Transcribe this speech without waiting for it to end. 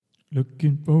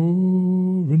Looking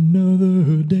for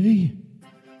another day,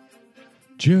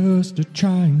 just to try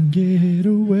and get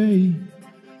away.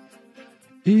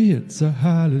 It's a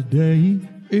holiday,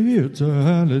 it's a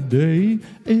holiday,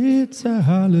 it's a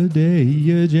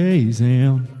holiday, a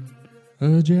J-Sound,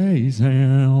 a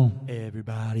J-Sound.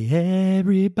 Everybody,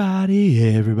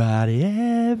 everybody, everybody,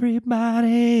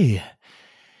 everybody.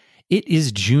 It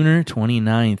is June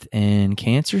 29th and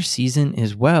cancer season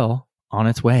is well on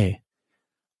its way.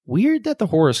 Weird that the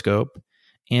horoscope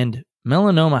and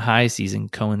melanoma high season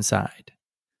coincide.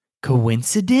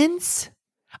 Coincidence?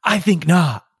 I think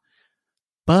not.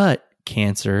 But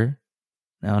cancer,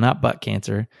 no, not but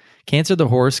cancer. Cancer, the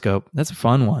horoscope, that's a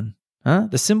fun one. Huh?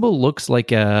 The symbol looks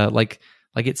like it's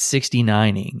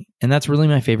 69ing, and that's really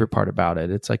my favorite part about it.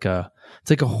 It's like a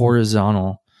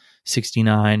horizontal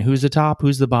 69. Who's the top?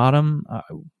 Who's the bottom?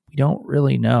 We don't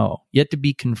really know. Yet to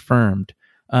be confirmed.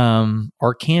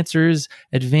 Are cancers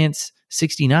advanced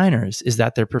 69ers? Is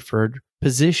that their preferred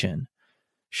position?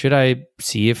 Should I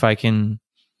see if I can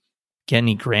get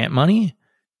any grant money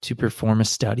to perform a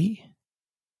study?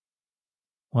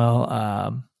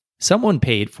 Well, someone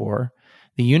paid for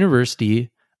the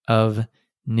University of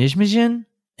Nijmegen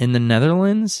in the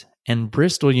Netherlands and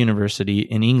Bristol University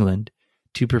in England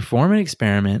to perform an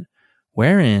experiment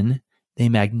wherein they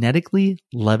magnetically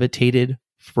levitated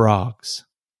frogs.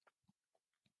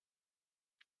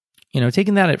 You know,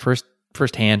 taking that at first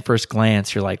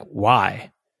glance, you're like,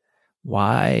 why?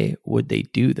 Why would they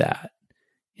do that?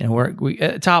 You know, we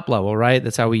at top level, right?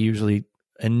 That's how we usually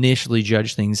initially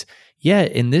judge things.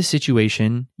 Yet in this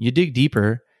situation, you dig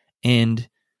deeper, and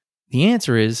the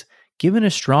answer is, given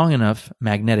a strong enough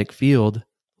magnetic field,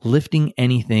 lifting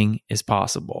anything is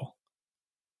possible.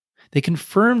 They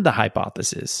confirmed the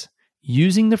hypothesis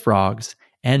using the frogs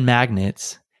and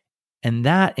magnets, and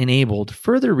that enabled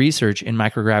further research in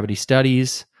microgravity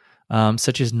studies,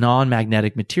 such as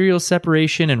non-magnetic material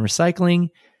separation and recycling,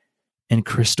 and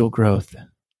crystal growth.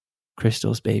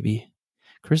 Crystals, baby.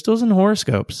 Crystals and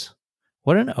horoscopes.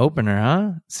 What an opener,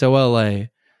 huh? So LA.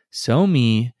 So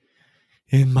me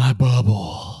in my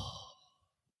bubble.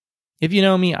 If you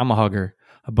know me, I'm a hugger.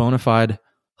 A bona fide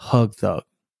hug thug.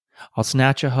 I'll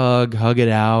snatch a hug it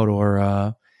out,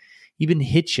 or even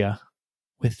hit you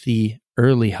with the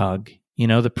early hug, you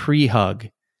know, the pre-hug,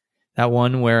 that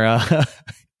one where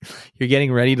you're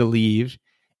getting ready to leave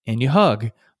and you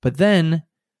hug, but then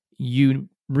you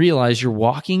realize you're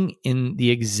walking in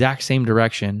the exact same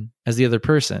direction as the other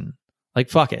person. Like,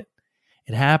 fuck it.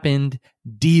 It happened.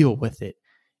 Deal with it.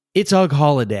 It's hug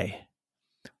holiday.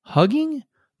 Hugging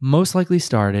most likely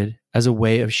started as a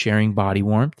way of sharing body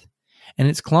warmth, and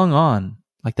it's clung on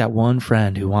like that one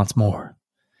friend who wants more,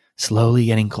 slowly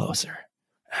getting closer.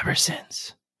 Ever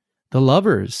since. The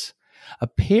lovers, a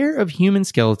pair of human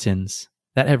skeletons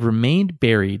that have remained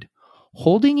buried,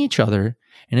 holding each other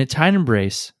in a tight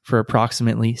embrace for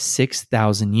approximately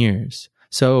 6,000 years.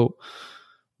 So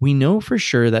we know for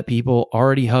sure that people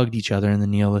already hugged each other in the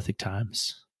Neolithic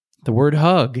times. The word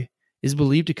hug is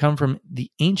believed to come from the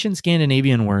ancient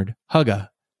Scandinavian word hugga,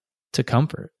 to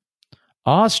comfort.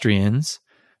 Austrians,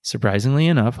 surprisingly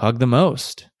enough, hug the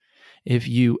most. If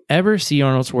you ever see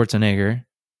Arnold Schwarzenegger,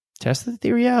 test the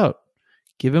theory out.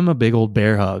 Give him a big old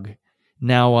bear hug.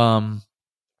 Now,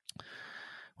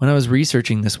 when I was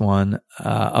researching this one,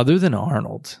 other than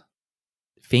Arnold,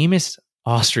 famous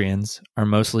Austrians are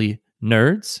mostly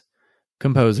nerds,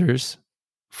 composers,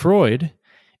 Freud,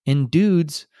 and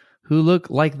dudes who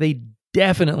look like they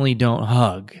definitely don't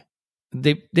hug.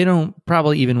 They don't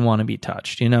probably even want to be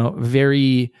touched. You know,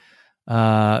 very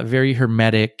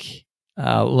hermetic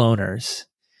loners.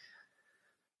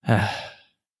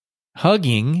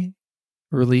 Hugging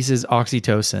releases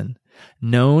oxytocin,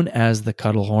 known as the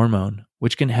cuddle hormone,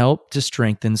 which can help to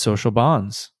strengthen social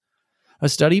bonds. A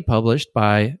study published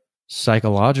by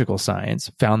Psychological Science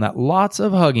found that lots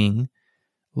of hugging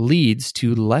leads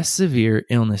to less severe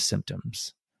illness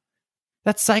symptoms.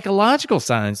 That's psychological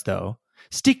science, though.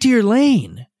 Stick to your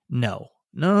lane. No.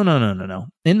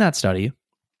 In that study,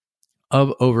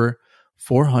 of over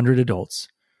 400 adults,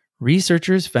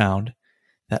 researchers found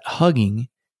that hugging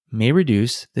may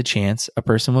reduce the chance a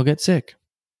person will get sick.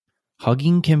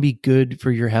 Hugging can be good for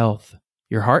your health,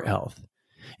 your heart health.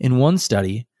 In one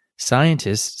study,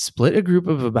 scientists split a group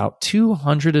of about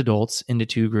 200 adults into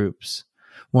two groups.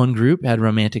 One group had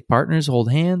romantic partners hold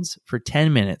hands for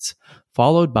 10 minutes,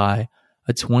 followed by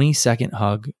a 20-second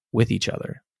hug with each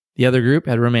other. The other group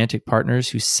had romantic partners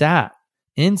who sat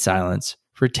in silence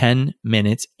for 10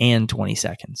 minutes and 20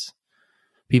 seconds.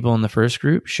 People in the first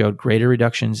group showed greater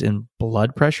reductions in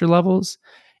blood pressure levels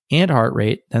and heart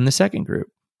rate than the second group.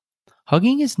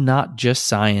 hugging is not just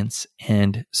science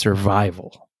and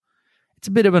survival. It's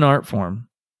a bit of an art form,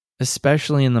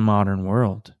 especially in the modern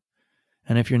world.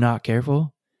 And if you're not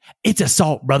careful, it's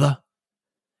assault, brother.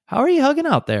 How are you hugging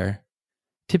out there?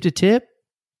 Tip to tip?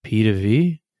 P to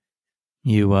V?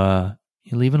 You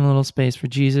leaving a little space for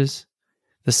Jesus?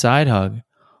 The side hug,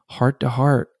 heart to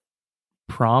heart,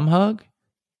 prom hug,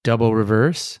 double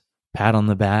reverse, pat on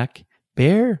the back,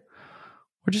 bear.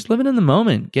 We're just living in the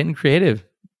moment, getting creative,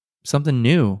 something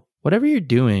new. Whatever you're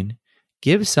doing,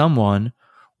 give someone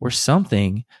or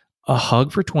something a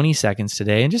hug for 20 seconds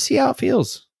today and just see how it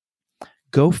feels.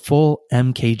 Go full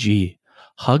MKG.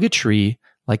 Hug a tree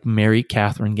like Mary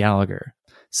Catherine Gallagher.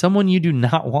 Someone you do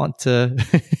not want to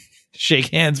shake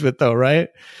hands with, though, right?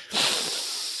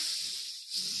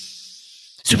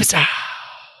 Superstar.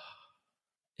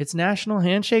 It's National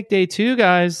Handshake Day too,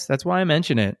 guys. That's why I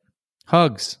mention it.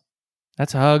 Hugs.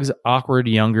 That's Hug's awkward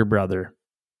younger brother.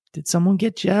 Did someone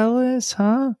get jealous,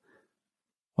 huh?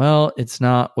 Well, it's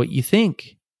not what you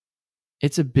think.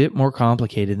 It's a bit more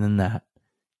complicated than that.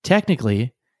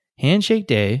 Technically, Handshake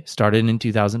Day started in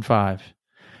 2005,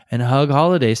 and Hug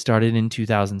Holiday started in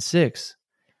 2006.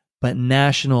 But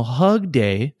National Hug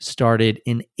Day started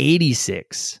in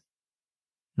 86.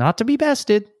 Not to be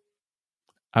bested.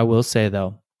 I will say,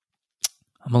 though,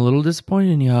 I'm a little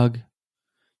disappointed in you, Hug.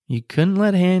 You couldn't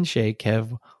let Handshake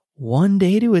have one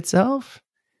day to itself?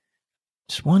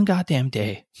 Just one goddamn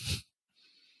day.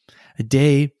 A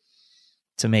day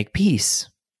to make peace,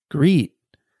 greet,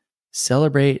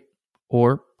 celebrate,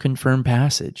 or confirm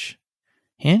passage.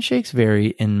 Handshakes vary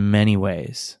in many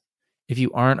ways. If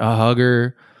you aren't a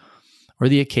hugger or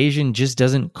the occasion just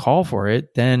doesn't call for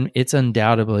it, then it's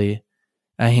undoubtedly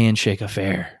a handshake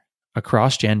affair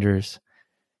across genders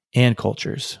and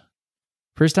cultures.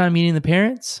 First time meeting the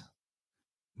parents?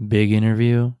 Big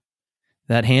interview.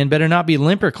 That hand better not be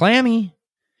limp or clammy.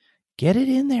 Get it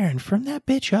in there and firm that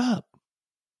bitch up.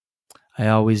 I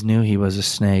always knew he was a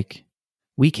snake.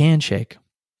 Weak handshake.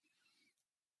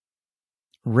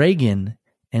 Reagan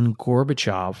and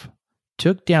Gorbachev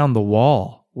took down the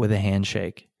wall with a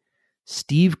handshake.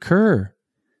 Steve Kerr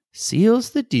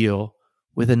seals the deal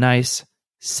with a nice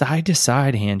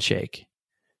side-to-side handshake.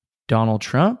 Donald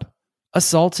Trump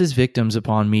assaults his victims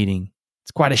upon meeting.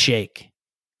 It's quite a shake.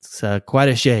 It's quite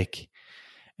a shake.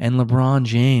 And LeBron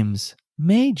James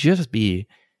may just be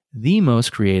the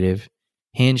most creative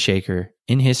handshaker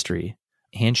in history.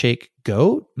 Handshake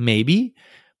GOAT? Maybe.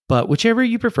 But whichever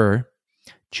you prefer,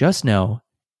 just know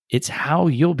it's how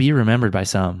you'll be remembered by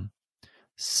some.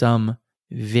 Some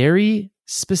very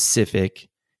specific,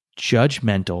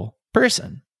 judgmental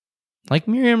person. Like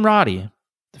Miriam Roddy,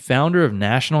 the founder of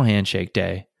National Handshake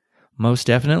Day. Most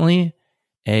definitely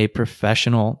a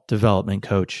professional development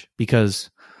coach.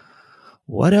 Because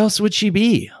what else would she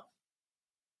be?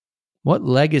 What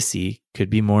legacy could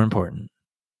be more important?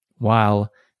 While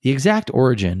the exact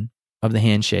origin of the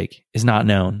handshake is not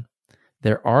known,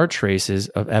 there are traces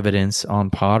of evidence on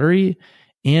pottery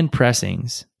and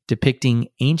pressings depicting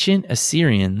ancient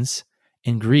Assyrians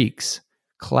and Greeks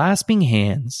clasping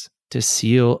hands to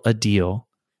seal a deal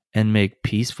and make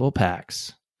peaceful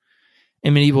pacts.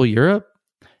 In medieval Europe,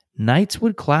 knights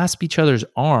would clasp each other's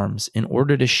arms in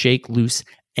order to shake loose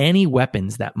any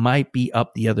weapons that might be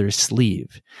up the other's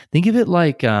sleeve. Think of it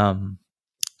like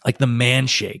the man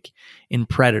shake in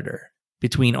Predator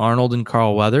between Arnold and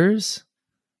Carl Weathers.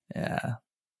 Yeah.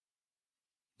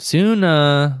 Soon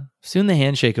the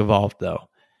handshake evolved, though,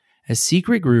 as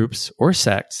secret groups or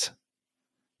sects,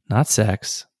 not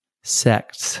sex,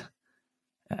 sects.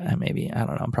 Maybe, I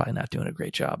don't know, I'm probably not doing a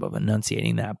great job of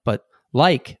enunciating that, but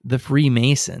like the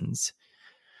Freemasons,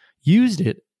 used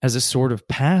it as a sort of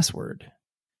password.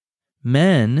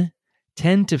 Men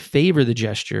tend to favor the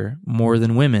gesture more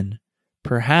than women,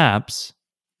 perhaps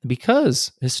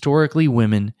because historically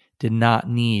women did not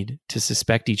need to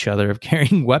suspect each other of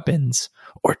carrying weapons,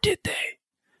 or did they?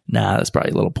 Nah, that's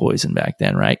probably a little poison back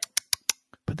then, right?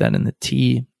 Put that in the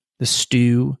tea, the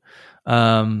stew.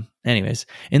 Anyways,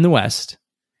 in the West,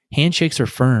 handshakes are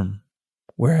firm,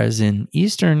 whereas in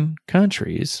Eastern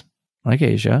countries, like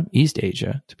Asia, East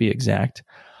Asia to be exact,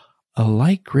 a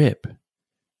light grip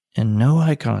and no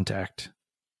eye contact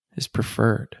is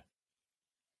preferred.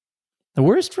 The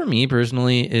worst for me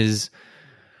personally is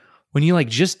when you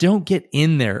just don't get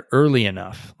in there early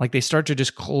enough. Like they start to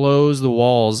just close the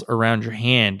walls around your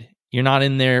hand. You're not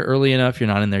in there early enough. You're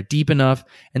not in there deep enough.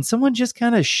 And someone just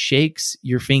kind of shakes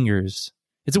your fingers.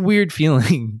 It's a weird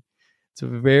feeling. It's a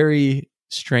very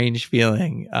strange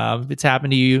feeling. If it's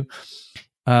happened to you,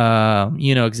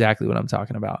 you know exactly what I'm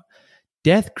talking about.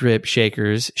 Death grip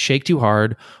shakers shake too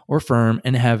hard or firm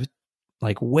and have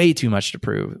like way too much to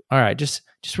prove. All right, just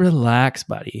relax,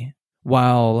 buddy.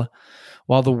 While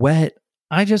the wet,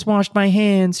 I just washed my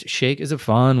hands shake is a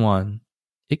fun one.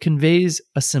 It conveys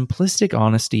a simplistic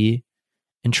honesty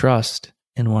and trust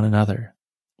in one another.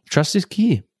 Trust is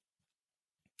key.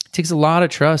 It takes a lot of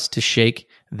trust to shake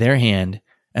their hand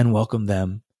and welcome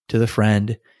them to the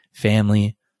friend,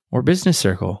 family, or business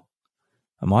circle.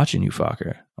 I'm watching you,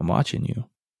 fucker. I'm watching you.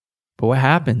 But what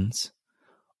happens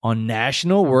on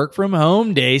National Work From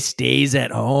Home Day stays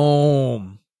at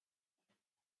home?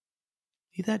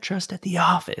 Leave that trust at the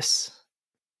office.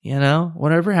 You know,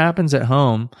 whatever happens at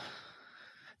home,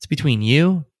 it's between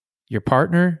you, your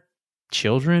partner,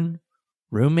 children,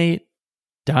 roommate,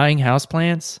 dying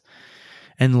houseplants,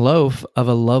 and loaf of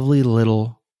a lovely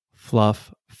little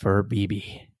fluff fur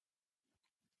BB.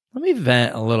 Let me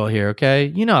vent a little here,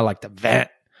 okay? You know I like to vent.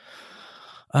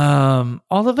 All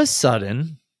of a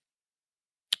sudden,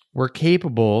 we're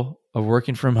capable of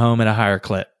working from home at a higher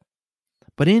clip.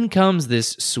 But in comes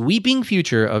this sweeping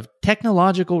future of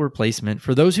technological replacement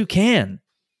for those who can.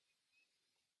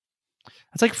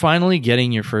 It's like finally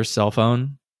getting your first cell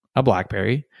phone, a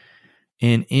BlackBerry,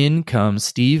 and in comes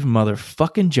Steve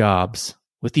motherfucking Jobs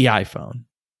with the iPhone.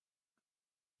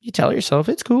 You tell yourself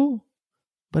it's cool,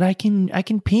 but I can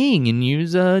ping and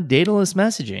use dataless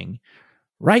messaging.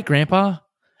 Right, Grandpa?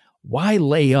 Why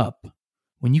lay up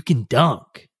when you can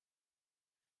dunk?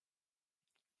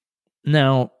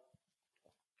 Now,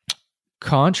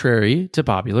 contrary to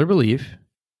popular belief,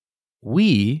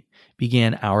 we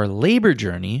began our labor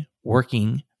journey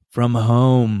working from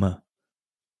home.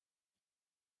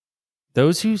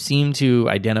 Those who seem to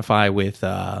identify with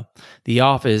the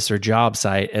office or job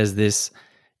site as this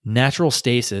natural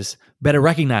stasis better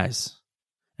recognize.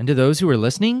 And to those who are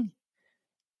listening,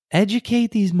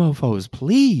 educate these mofos,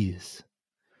 please.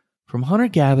 From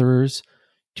hunter-gatherers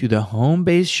to the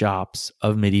home-based shops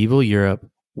of medieval Europe,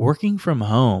 working from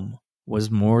home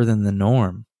was more than the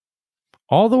norm.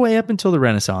 All the way up until the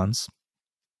Renaissance,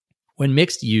 when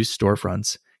mixed-use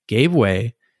storefronts gave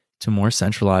way to more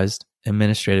centralized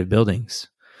administrative buildings.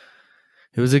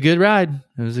 It was a good ride.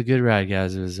 It was a good ride,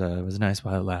 guys. It was nice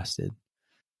while it lasted.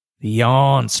 The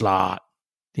onslaught,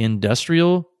 the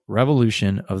industrial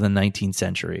revolution of the 19th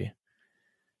century.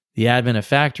 The advent of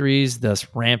factories thus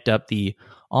ramped up the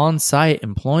on-site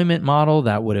employment model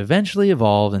that would eventually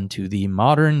evolve into the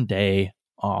modern-day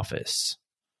office.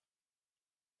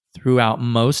 Throughout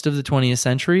most of the 20th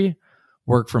century,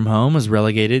 work from home was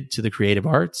relegated to the creative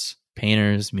arts,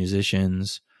 painters,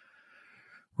 musicians,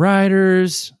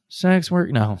 writers, sex work,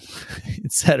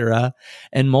 etc.,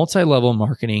 and multi-level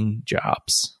marketing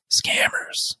jobs.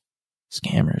 Scammers.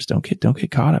 Don't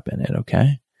get caught up in it,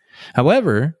 okay?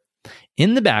 However,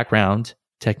 in the background,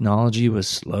 technology was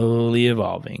slowly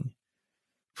evolving.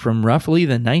 From roughly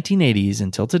the 1980s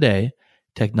until today,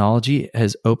 technology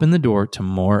has opened the door to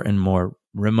more and more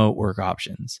remote work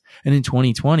options. And in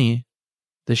 2020,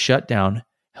 the shutdown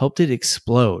helped it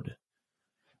explode.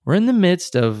 We're in the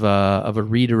midst of a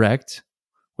redirect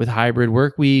with hybrid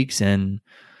work weeks and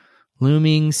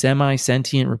looming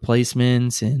semi-sentient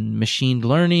replacements in machine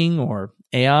learning or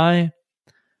AI.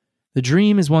 The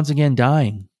dream is once again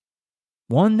dying.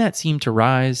 One that seemed to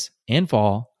rise and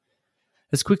fall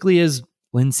as quickly as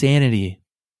Linsanity,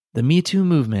 the Me Too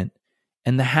movement,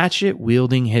 and the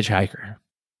hatchet-wielding hitchhiker.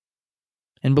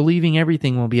 And believing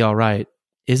everything will be all right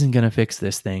isn't going to fix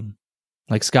this thing.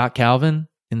 Like Scott Calvin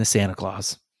in The Santa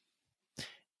Claus.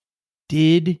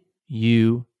 Did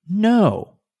you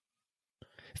know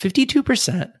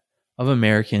 52% of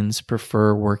Americans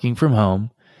prefer working from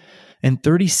home and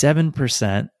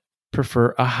 37%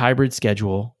 prefer a hybrid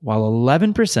schedule, while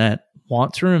 11%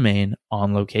 want to remain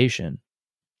on location?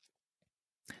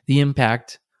 The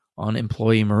impact on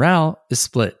employee morale is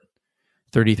split.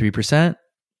 33%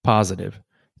 positive,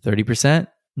 30%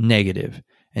 negative,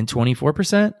 and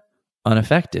 24%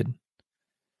 unaffected.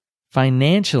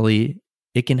 Financially,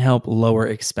 it can help lower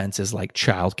expenses like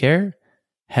childcare,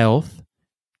 health,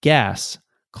 gas,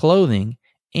 clothing,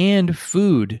 and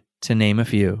food, to name a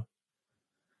few.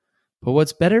 But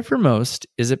what's better for most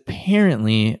is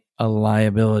apparently a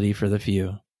liability for the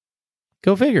few.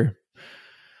 Go figure.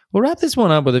 We'll wrap this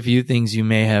one up with a few things you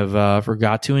may have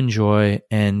forgot to enjoy,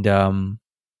 and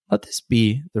let this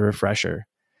be the refresher.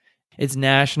 It's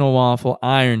National Waffle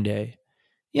Iron Day.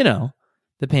 You know,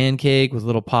 the pancake with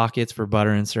little pockets for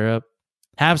butter and syrup.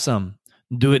 Have some.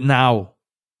 Do it now.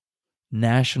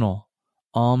 National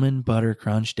Almond Butter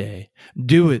Crunch Day.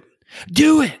 Do it.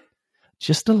 Do it.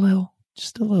 Just a little.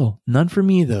 Just a little. None for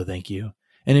me, though, thank you.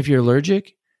 And if you're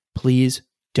allergic, please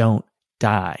don't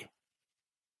die.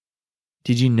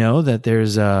 Did you know that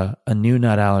there's a new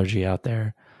nut allergy out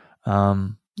there?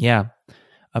 Yeah.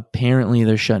 Apparently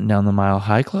they're shutting down the Mile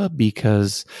High Club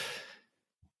because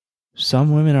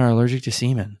some women are allergic to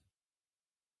semen.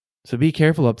 So be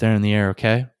careful up there in the air,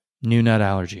 okay? New nut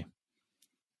allergy.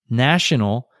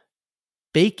 National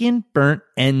Bacon Burnt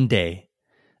End Day.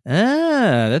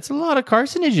 That's a lot of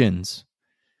carcinogens.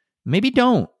 Maybe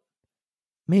don't.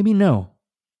 Maybe no.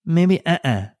 Maybe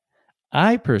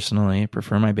I personally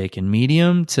prefer my bacon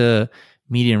medium to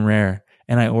medium rare,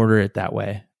 and I order it that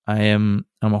way. I'm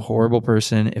a horrible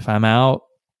person. If I'm out,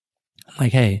 I'm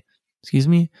like, hey, excuse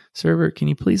me, server, can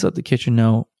you please let the kitchen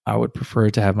know I would prefer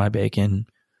to have my bacon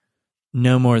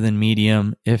no more than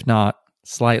medium, if not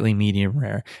slightly medium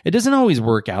rare. It doesn't always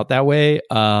work out that way.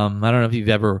 I don't know if you've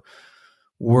ever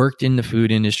worked in the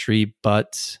food industry,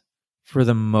 but for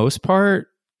the most part,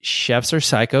 chefs are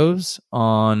psychos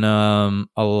on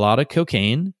a lot of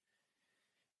cocaine,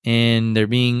 and they're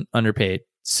being underpaid.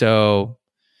 So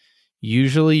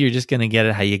usually you're just going to get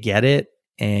it how you get it,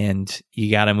 and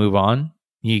you got to move on.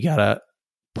 You got to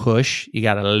push. You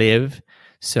got to live.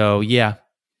 So yeah,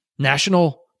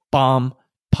 National Bomb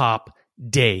Pop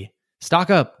Day.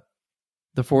 Stock up.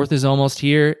 The 4th is almost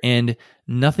here, and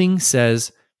nothing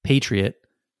says patriot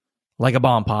like a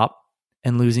bomb pop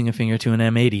and losing a finger to an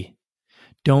M80.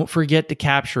 Don't forget to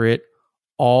capture it,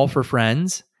 all for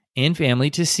friends and family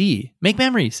to see. Make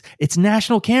memories. It's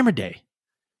National Camera Day.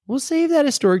 We'll save that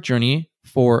historic journey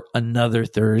for another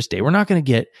Thursday. We're not going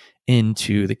to get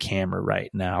into the camera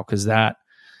right now because that's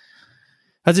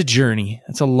a journey.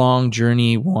 That's a long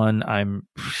journey. One I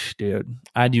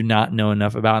do not know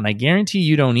enough about, and I guarantee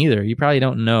you don't either. You probably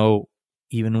don't know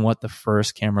even what the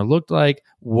first camera looked like,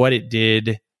 what it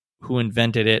did, who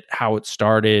invented it, how it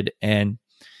started. And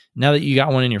now that you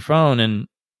got one in your phone and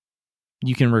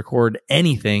you can record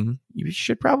anything, you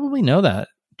should probably know that.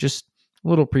 Just a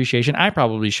little appreciation. I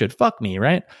probably should. Fuck me,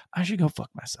 right? I should go fuck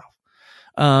myself.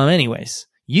 Anyways,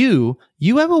 you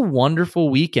have a wonderful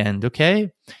weekend,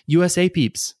 okay? USA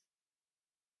peeps.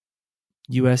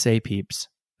 USA peeps.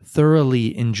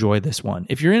 Thoroughly enjoy this one.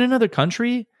 If you're in another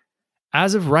country,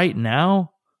 as of right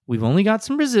now, we've only got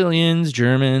some Brazilians,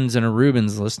 Germans, and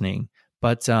Arubans listening.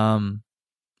 But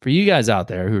for you guys out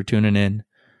there who are tuning in,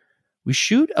 we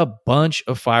shoot a bunch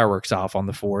of fireworks off on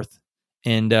the 4th,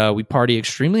 and we party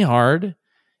extremely hard,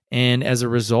 and as a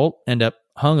result, end up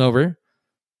hungover,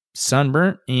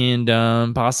 sunburnt, and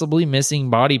possibly missing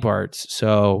body parts.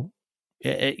 So,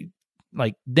 thank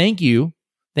you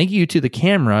to the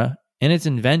camera and its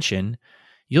invention.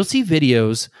 You'll see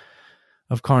videos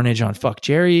of carnage on Fuck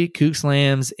Jerry, Kook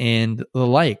Slams, and the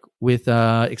like, with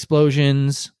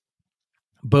explosions,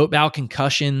 boat bow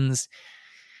concussions,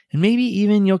 and maybe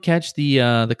even you'll catch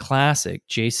the classic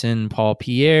Jason Paul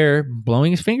Pierre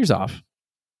blowing his fingers off.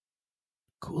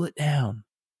 Cool it down.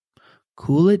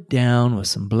 Cool it down with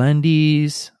some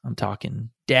blendies. I'm talking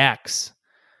Dax,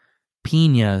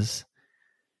 Pinas,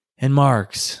 and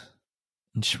Marks.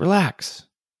 And just relax.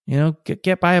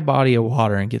 Get by a body of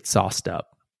water and get sauced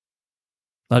up.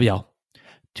 Love y'all.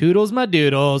 Toodles, my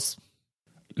doodles.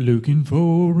 Looking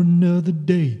for another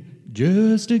day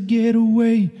just to get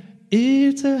away.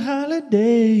 It's a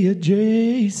holiday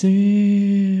adjacent.